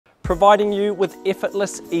Providing you with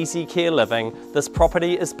effortless, easy care living, this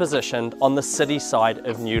property is positioned on the city side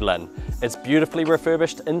of New Lynn. It's beautifully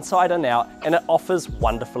refurbished inside and out, and it offers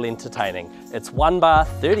wonderful entertaining. It's 1 bar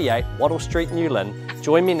 38 Wattle Street, New Lynn.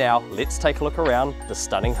 Join me now, let's take a look around the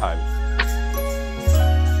stunning home.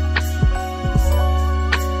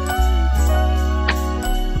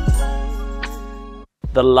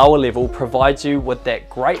 The lower level provides you with that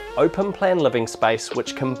great open plan living space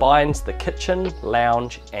which combines the kitchen,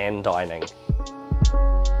 lounge and dining.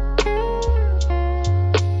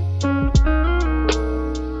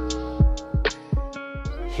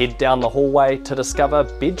 Head down the hallway to discover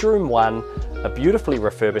bedroom 1, a beautifully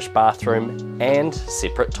refurbished bathroom and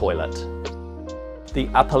separate toilet. The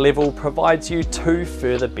upper level provides you 2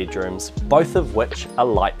 further bedrooms, both of which are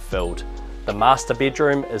light filled. The master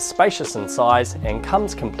bedroom is spacious in size and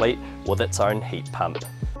comes complete with its own heat pump.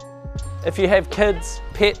 If you have kids,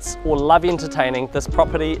 pets or love entertaining, this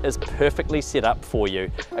property is perfectly set up for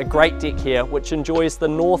you. A great deck here which enjoys the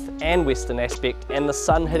north and western aspect and the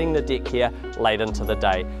sun hitting the deck here late into the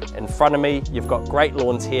day. In front of me you've got great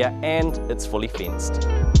lawns here and it's fully fenced.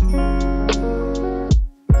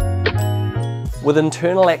 With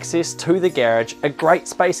internal access to the garage, a great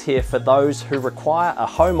space here for those who require a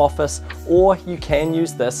home office, or you can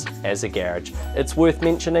use this as a garage. It's worth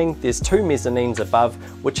mentioning there's 2 mezzanines above,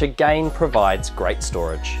 which again provides great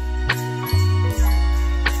storage.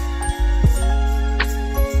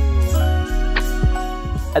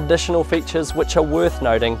 Additional features which are worth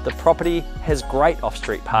noting: the property has great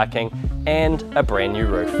off-street parking and a brand new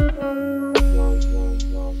roof.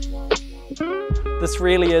 This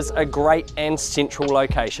really is a great and central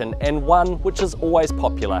location, and one which is always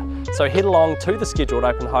popular. So head along to the scheduled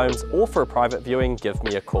open homes, or for a private viewing, give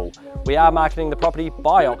me a call. We are marketing the property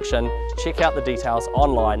by auction. Check out the details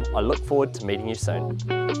online. I look forward to meeting you soon.